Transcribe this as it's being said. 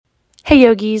Hey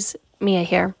yogis, Mia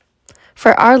here.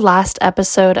 For our last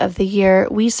episode of the year,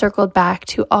 we circled back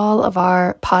to all of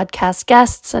our podcast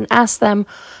guests and asked them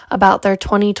about their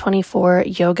 2024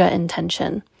 yoga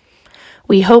intention.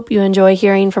 We hope you enjoy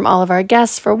hearing from all of our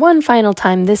guests for one final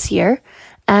time this year,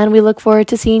 and we look forward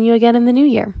to seeing you again in the new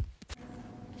year.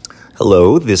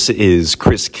 Hello, this is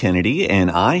Chris Kennedy, and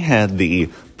I had the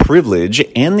privilege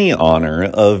and the honor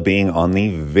of being on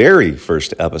the very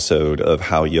first episode of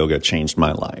How Yoga Changed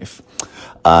My Life.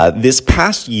 This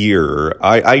past year,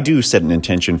 I do set an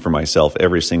intention for myself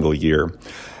every single year.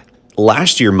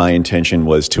 Last year, my intention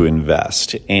was to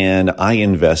invest, and I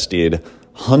invested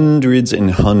hundreds and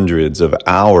hundreds of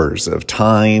hours of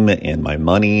time and my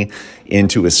money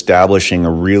into establishing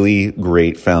a really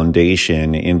great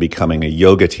foundation in becoming a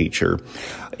yoga teacher.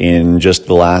 In just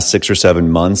the last 6 or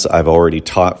 7 months, I've already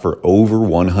taught for over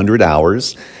 100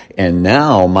 hours. And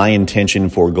now my intention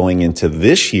for going into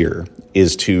this year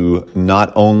is to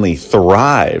not only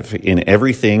thrive in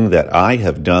everything that I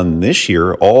have done this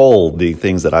year, all the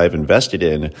things that I've invested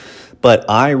in, but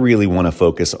I really want to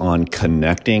focus on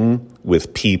connecting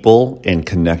with people and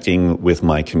connecting with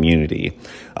my community.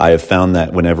 I have found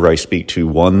that whenever I speak to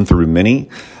one through many,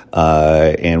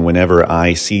 and whenever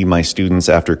I see my students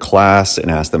after class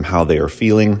and ask them how they are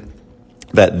feeling,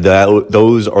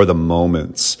 those are the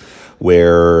moments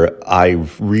where I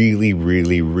really,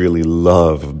 really, really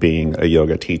love being a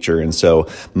yoga teacher. And so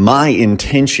my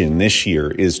intention this year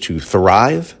is to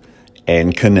thrive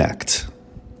and connect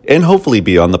and hopefully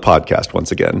be on the podcast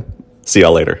once again. See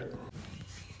y'all later.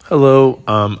 Hello,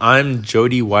 I'm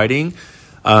Jody Whiting.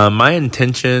 My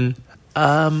intention,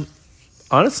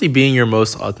 honestly, being your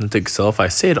most authentic self. I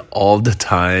say it all the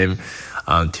time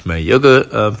to my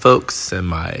yoga folks and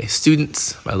my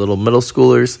students, my little middle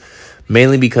schoolers,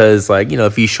 mainly because,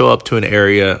 if you show up to an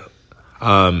area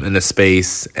in a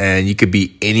space and you could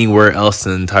be anywhere else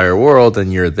in the entire world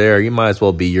and you're there, you might as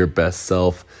well be your best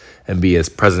self and be as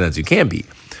present as you can be.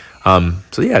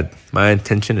 My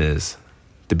intention is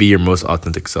to be your most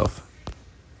authentic self.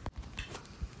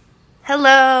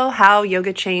 Hello, How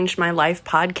Yoga Changed My Life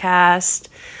podcast.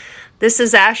 This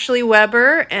is Ashley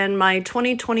Weber, and my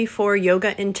 2024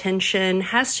 yoga intention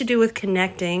has to do with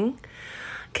connecting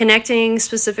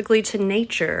specifically to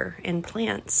nature and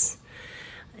plants.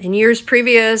 In years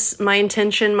previous, my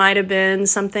intention might have been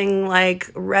something like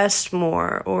rest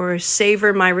more or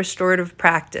savor my restorative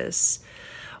practice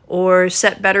or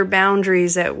set better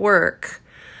boundaries at work.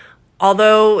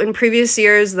 Although in previous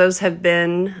years, those have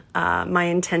been my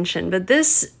intention. But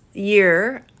this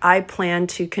year, I plan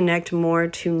to connect more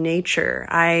to nature.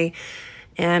 I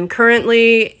am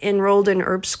currently enrolled in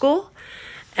herb school,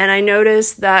 and I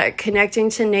noticed that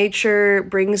connecting to nature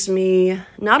brings me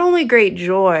not only great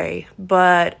joy,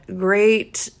 but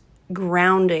great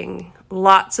grounding.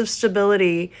 Lots of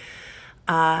stability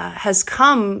has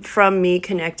come from me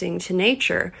connecting to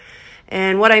nature.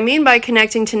 And what I mean by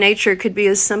connecting to nature could be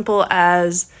as simple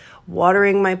as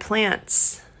watering my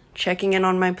plants, checking in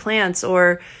on my plants,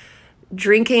 or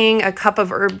drinking a cup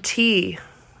of herb tea.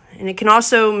 And it can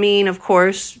also mean, of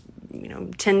course,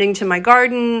 tending to my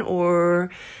garden or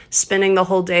spending the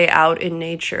whole day out in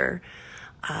nature.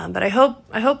 But I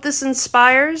hope this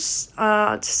inspires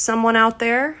to someone out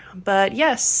there. But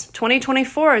yes,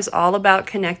 2024 is all about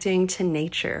connecting to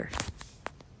nature.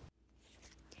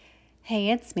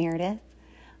 Hey, it's Meredith.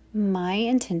 My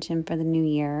intention for the new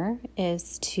year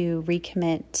is to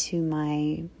recommit to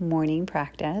my morning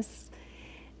practice.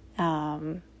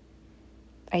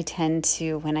 I tend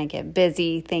to, when I get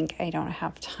busy, think I don't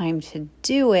have time to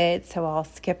do it, so I'll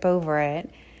skip over it.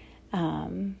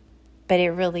 But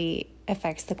it really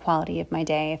affects the quality of my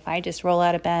day. If I just roll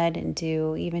out of bed and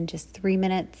do even just 3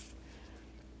 minutes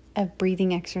of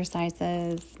breathing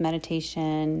exercises,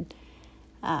 meditation,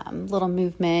 little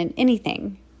movement,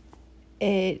 anything,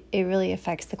 it really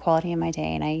affects the quality of my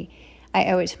day, and I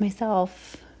owe it to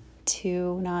myself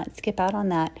to not skip out on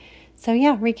that. So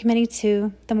recommitting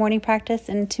to the morning practice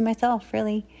and to myself,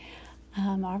 really.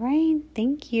 All right,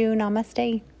 thank you.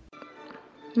 Namaste.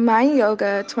 My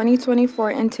yoga 2024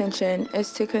 intention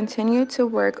is to continue to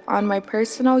work on my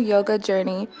personal yoga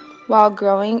journey while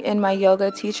growing in my yoga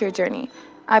teacher journey.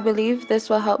 I believe this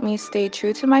will help me stay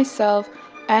true to myself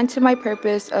and to my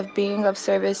purpose of being of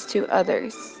service to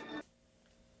others.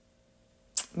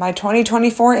 My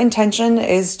 2024 intention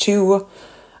is to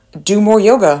do more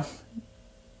yoga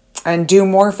and do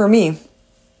more for me.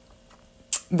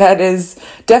 That is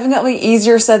definitely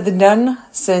easier said than done,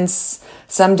 since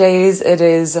some days it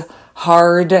is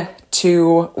hard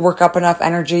to work up enough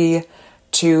energy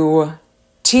to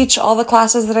teach all the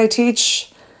classes that I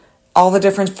teach, all the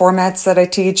different formats that I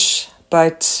teach.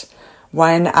 But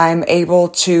when I'm able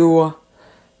to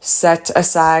set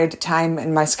aside time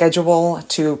in my schedule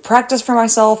to practice for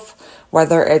myself,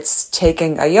 whether it's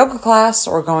taking a yoga class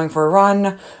or going for a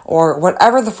run or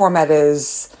whatever the format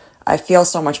is, I feel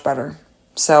so much better.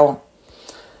 So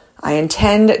I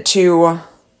intend to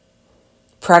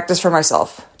practice for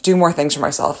myself, do more things for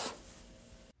myself.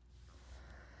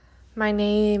 My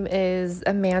name is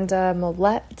Amanda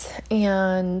Millette,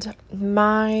 and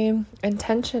my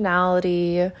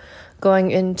intentionality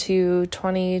going into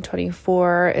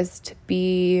 2024 is to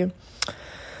be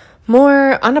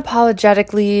more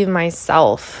unapologetically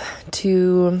myself,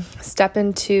 to step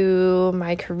into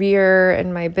my career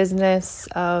and my business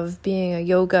of being a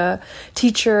yoga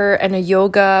teacher and a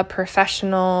yoga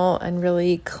professional, and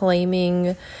really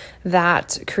claiming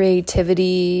that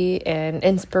creativity and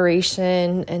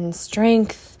inspiration and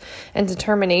strength and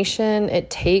determination it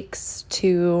takes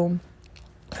to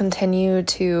continue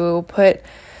to put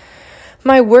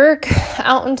my work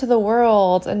out into the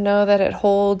world and know that it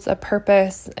holds a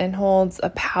purpose and holds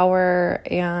a power,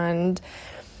 and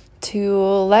to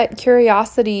let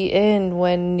curiosity in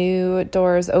when new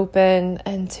doors open,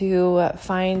 and to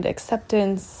find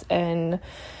acceptance and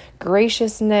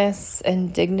graciousness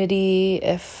and dignity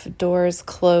if doors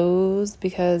close,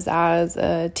 because as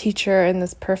a teacher in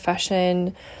this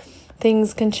profession,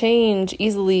 things can change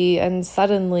easily and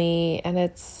suddenly, and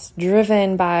it's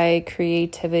driven by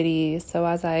creativity. So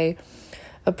as I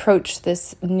approach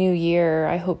this new year,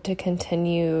 I hope to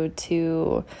continue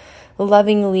to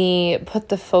lovingly put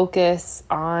the focus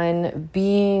on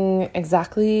being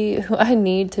exactly who I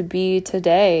need to be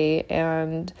today,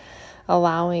 and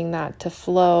allowing that to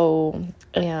flow,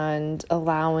 and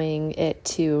allowing it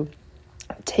to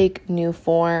take new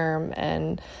form,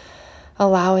 and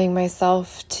allowing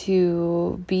myself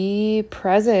to be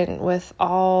present with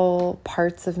all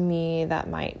parts of me that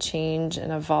might change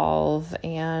and evolve,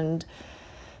 and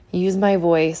use my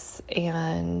voice,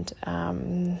 and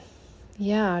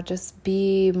just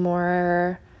be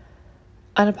more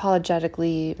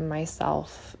unapologetically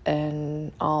myself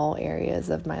in all areas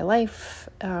of my life.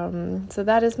 So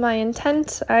that is my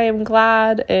intent. I am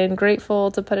glad and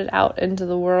grateful to put it out into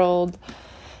the world,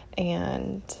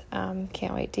 and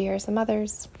can't wait to hear some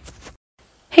others.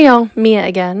 Hey y'all, Mia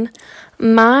again.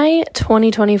 My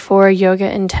 2024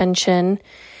 yoga intention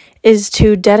is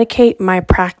to dedicate my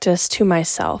practice to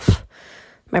myself.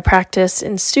 My practice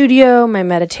in studio, my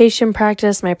meditation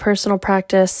practice, my personal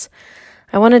practice.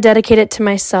 I want to dedicate it to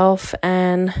myself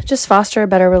and just foster a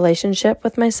better relationship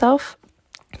with myself.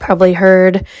 Probably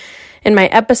heard in my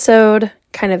episode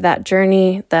kind of that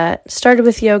journey that started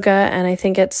with yoga, and I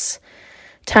think it's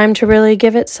time to really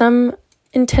give it some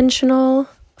intentional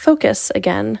focus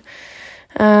again.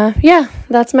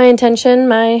 That's my intention.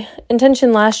 My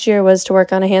intention last year was to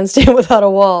work on a handstand without a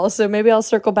wall, so maybe I'll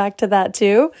circle back to that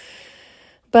too.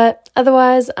 But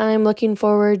otherwise, I'm looking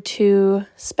forward to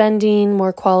spending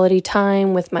more quality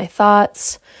time with my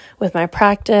thoughts, with my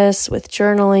practice, with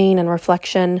journaling and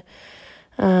reflection,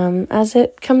 as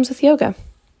it comes with yoga.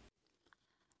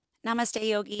 Namaste,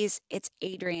 yogis. It's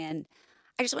Adrienne.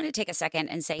 I just want to take a second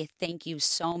and say thank you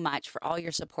so much for all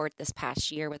your support this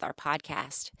past year with our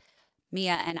podcast.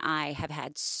 Mia and I have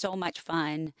had so much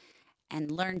fun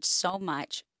and learned so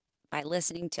much by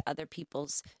listening to other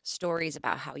people's stories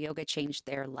about how yoga changed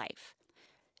their life.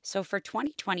 So for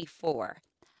 2024,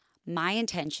 my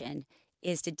intention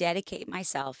is to dedicate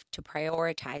myself to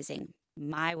prioritizing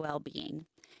my well-being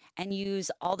and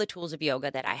use all the tools of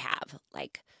yoga that I have,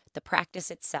 like the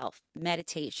practice itself,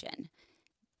 meditation,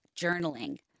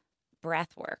 journaling,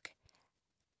 breath work.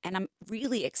 And I'm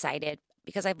really excited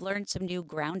because I've learned some new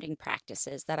grounding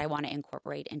practices that I want to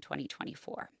incorporate in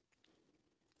 2024.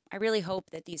 I really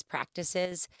hope that these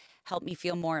practices help me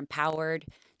feel more empowered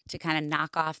to kind of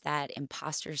knock off that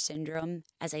imposter syndrome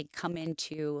as I come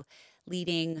into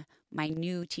leading my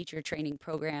new teacher training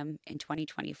program in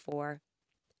 2024.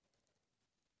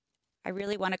 I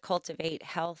really want to cultivate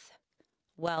health,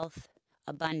 wealth,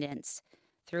 abundance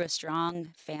through a strong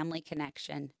family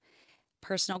connection,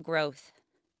 personal growth,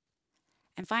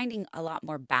 and finding a lot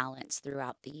more balance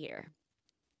throughout the year.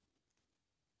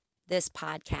 This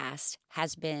podcast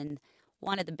has been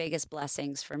one of the biggest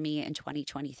blessings for me in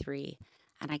 2023,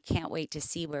 and I can't wait to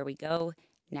see where we go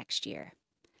next year.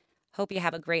 Hope you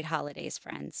have a great holidays,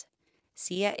 friends.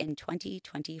 See ya in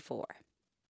 2024.